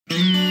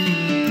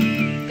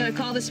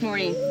this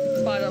morning.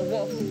 Spotted a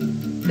wolf.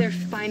 They're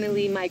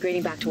finally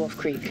migrating back to Wolf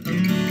Creek.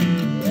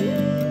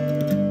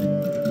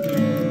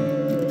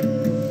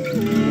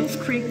 Wolf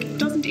Creek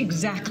doesn't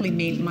exactly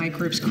meet my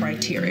group's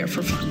criteria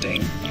for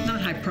funding.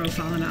 Not high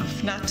profile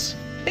enough, not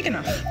big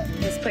enough.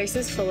 This place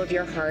is full of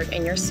your heart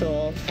and your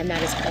soul, and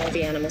that is all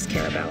the animals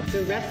care about.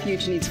 The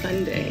refuge needs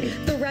funding.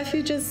 The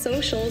refuge's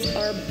socials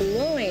are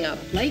blowing up.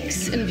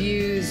 Likes and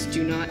views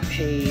do not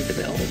pay the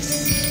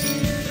bills.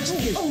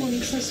 Oh,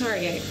 I'm so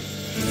sorry.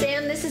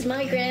 Sam, this is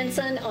my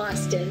grandson,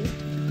 Austin.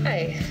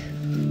 Hey.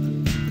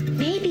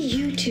 Maybe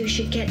you two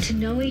should get to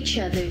know each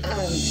other.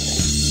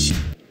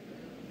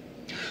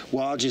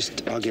 Well, I'll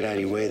get out of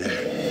your way then.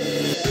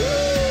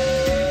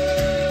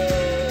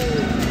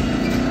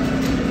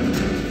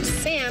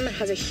 Sam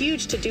has a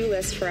huge to-do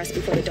list for us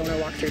before the donor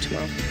walkthrough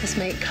tomorrow. This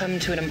might come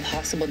to an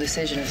impossible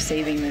decision of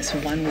saving this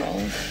one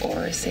wolf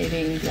or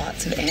saving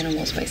lots of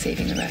animals by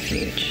saving the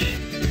refuge.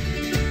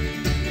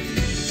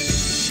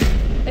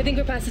 I think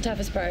we're past the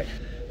toughest part.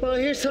 Well,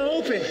 here's to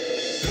hoping.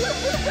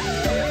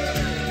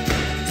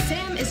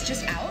 Sam is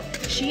just out.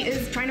 She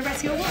is trying to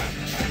rescue a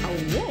wolf. A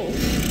wolf?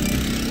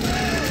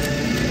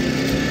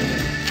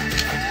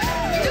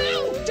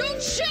 No!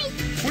 Don't shoot!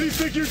 What do you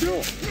think you're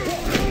doing?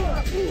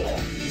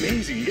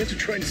 Amazing, you guys are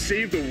trying to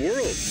save the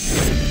world.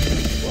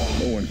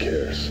 No one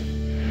cares.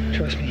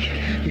 Trust me,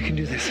 you can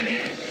do this.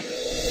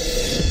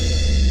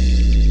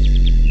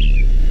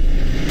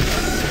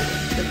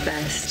 The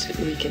best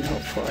we can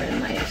hope for in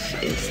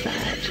life is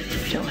that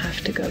you don't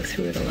have to go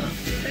through it alone.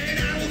 And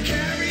I will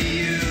carry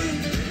you.